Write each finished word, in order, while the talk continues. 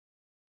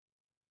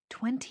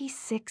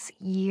26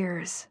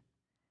 years.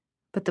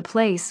 But the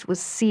place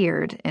was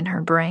seared in her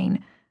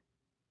brain.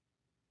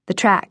 The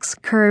tracks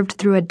curved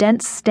through a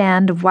dense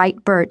stand of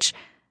white birch,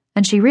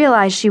 and she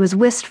realized she was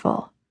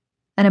wistful,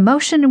 an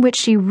emotion in which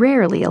she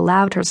rarely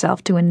allowed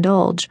herself to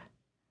indulge.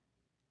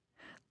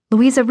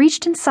 Louisa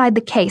reached inside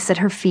the case at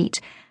her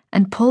feet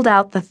and pulled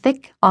out the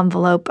thick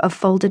envelope of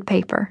folded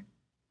paper.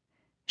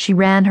 She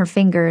ran her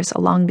fingers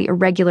along the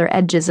irregular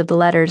edges of the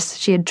letters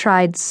she had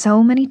tried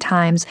so many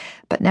times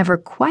but never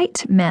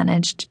quite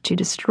managed to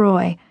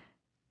destroy.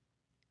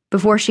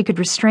 Before she could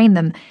restrain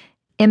them,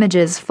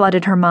 images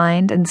flooded her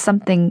mind and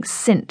something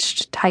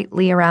cinched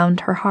tightly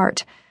around her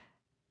heart.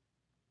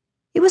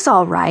 It was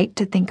all right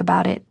to think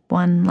about it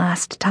one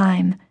last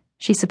time,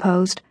 she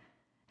supposed,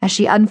 as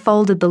she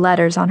unfolded the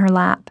letters on her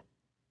lap.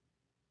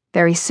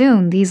 Very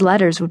soon these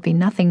letters would be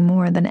nothing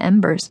more than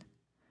embers.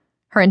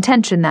 Her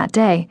intention that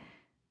day,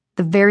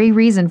 the very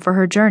reason for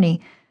her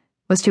journey,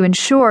 was to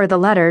ensure the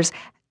letters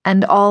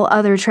and all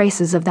other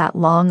traces of that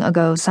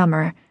long-ago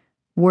summer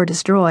were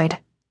destroyed.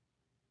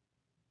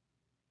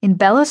 In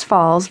Bellows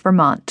Falls,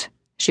 Vermont,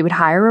 she would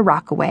hire a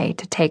rockaway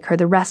to take her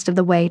the rest of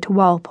the way to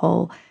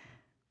Walpole,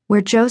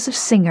 where Joseph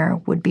Singer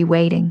would be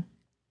waiting.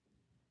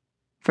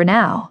 For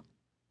now,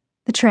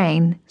 the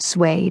train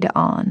swayed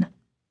on.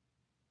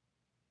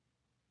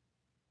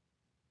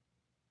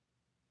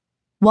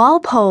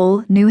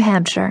 Walpole, New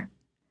Hampshire,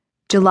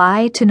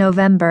 July to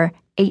November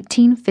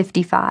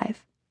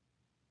 1855.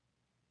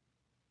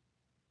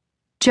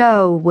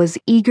 Jo was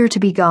eager to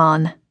be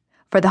gone,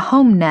 for the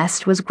home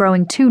nest was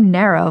growing too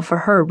narrow for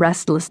her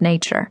restless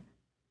nature.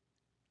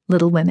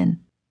 Little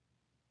Women.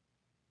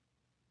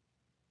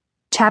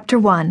 Chapter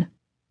 1.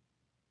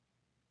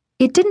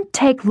 It didn't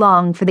take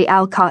long for the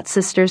Alcott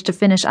sisters to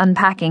finish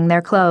unpacking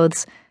their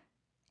clothes.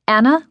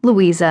 Anna,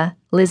 Louisa,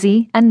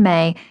 Lizzie, and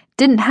May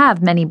didn't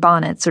have many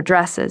bonnets or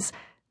dresses,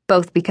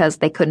 both because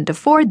they couldn't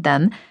afford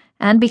them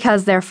and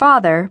because their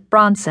father,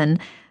 Bronson,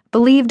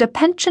 believed a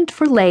penchant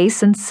for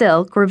lace and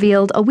silk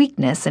revealed a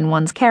weakness in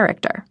one's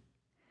character.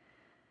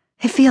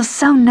 "It feels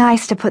so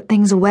nice to put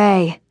things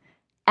away,"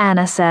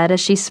 Anna said as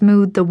she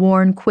smoothed the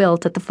worn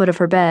quilt at the foot of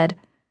her bed.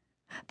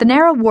 The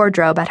narrow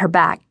wardrobe at her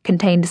back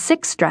contained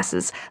 6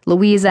 dresses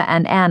Louisa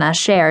and Anna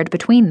shared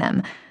between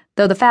them,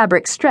 though the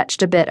fabric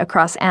stretched a bit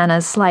across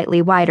Anna's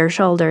slightly wider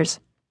shoulders.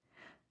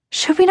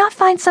 "Should we not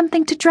find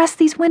something to dress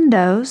these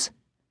windows?"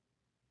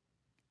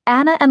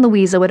 Anna and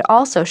Louisa would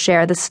also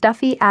share the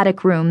stuffy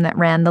attic room that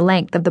ran the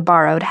length of the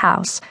borrowed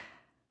house.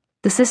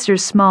 The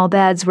sisters' small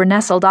beds were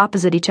nestled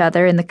opposite each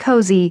other in the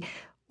cozy,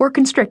 or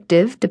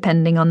constrictive,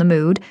 depending on the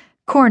mood,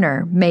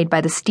 corner made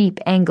by the steep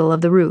angle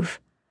of the roof.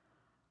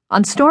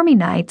 On stormy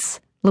nights,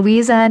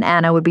 Louisa and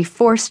Anna would be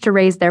forced to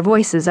raise their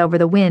voices over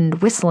the wind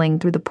whistling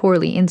through the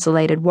poorly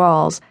insulated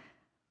walls.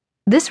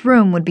 This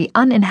room would be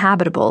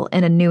uninhabitable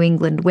in a New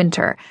England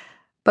winter,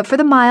 but for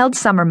the mild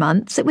summer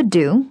months it would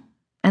do,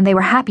 and they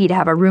were happy to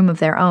have a room of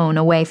their own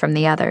away from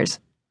the others.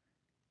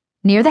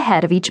 Near the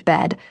head of each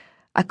bed,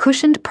 a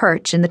cushioned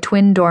perch in the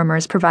twin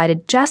dormers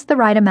provided just the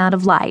right amount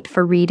of light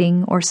for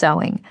reading or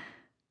sewing.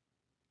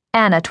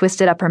 Anna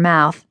twisted up her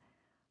mouth.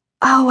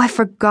 "Oh, I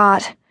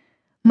forgot.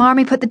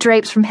 Marmee put the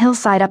drapes from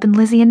Hillside up in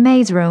Lizzie and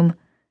May's room."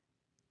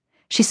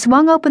 She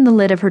swung open the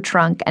lid of her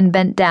trunk and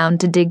bent down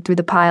to dig through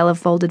the pile of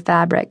folded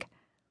fabric.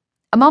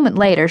 A moment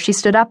later, she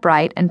stood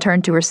upright and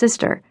turned to her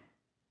sister.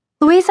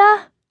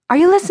 "Louisa, are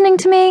you listening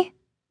to me?"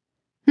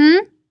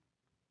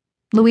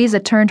 Louisa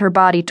turned her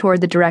body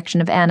toward the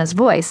direction of Anna's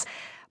voice,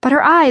 but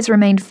her eyes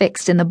remained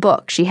fixed in the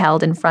book she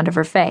held in front of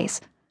her face.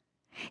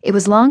 It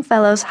was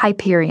Longfellow's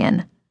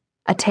Hyperion,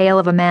 a tale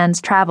of a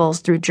man's travels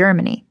through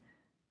Germany.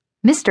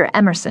 Mr.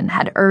 Emerson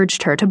had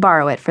urged her to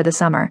borrow it for the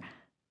summer.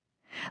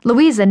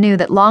 Louisa knew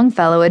that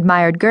Longfellow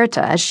admired Goethe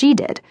as she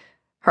did,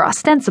 her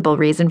ostensible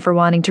reason for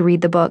wanting to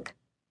read the book.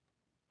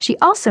 She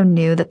also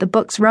knew that the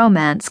book's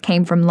romance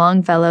came from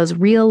Longfellow's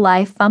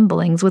real-life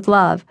fumblings with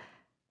love.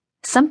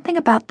 Something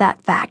about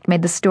that fact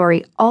made the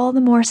story all the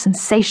more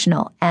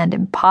sensational and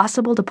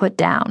impossible to put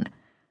down.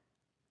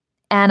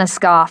 Anna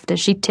scoffed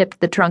as she tipped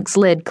the trunk's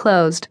lid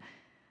closed.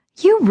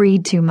 "You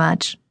read too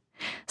much.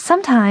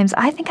 Sometimes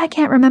I think I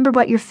can't remember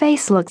what your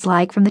face looks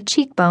like from the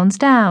cheekbones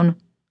down."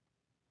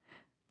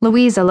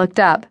 Louisa looked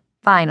up,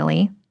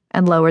 finally,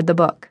 and lowered the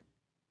book.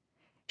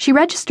 She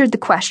registered the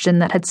question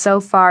that had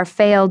so far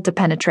failed to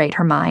penetrate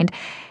her mind,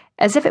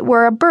 as if it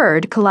were a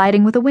bird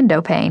colliding with a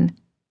window pane.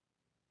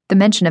 The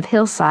mention of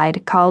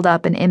Hillside called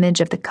up an image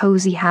of the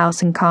cozy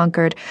house in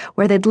Concord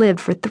where they'd lived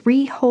for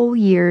 3 whole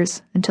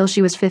years until she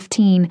was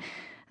 15,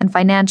 and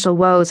financial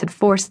woes had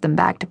forced them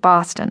back to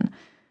Boston.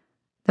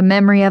 The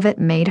memory of it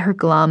made her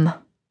glum.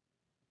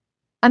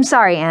 "I'm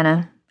sorry,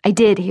 Anna. I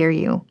did hear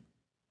you."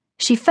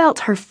 She felt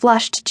her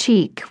flushed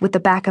cheek with the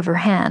back of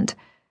her hand.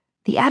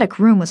 The attic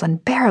room was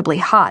unbearably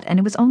hot, and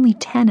it was only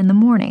 10 in the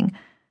morning.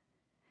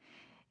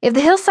 "If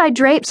the Hillside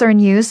drapes are in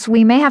use,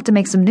 we may have to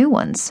make some new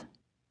ones."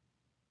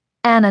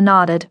 Anna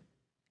nodded.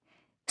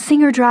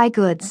 "Singer Dry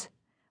Goods.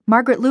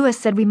 Margaret Lewis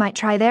said we might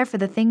try there for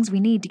the things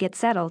we need to get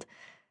settled.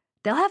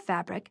 They'll have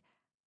fabric.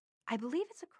 I believe it's a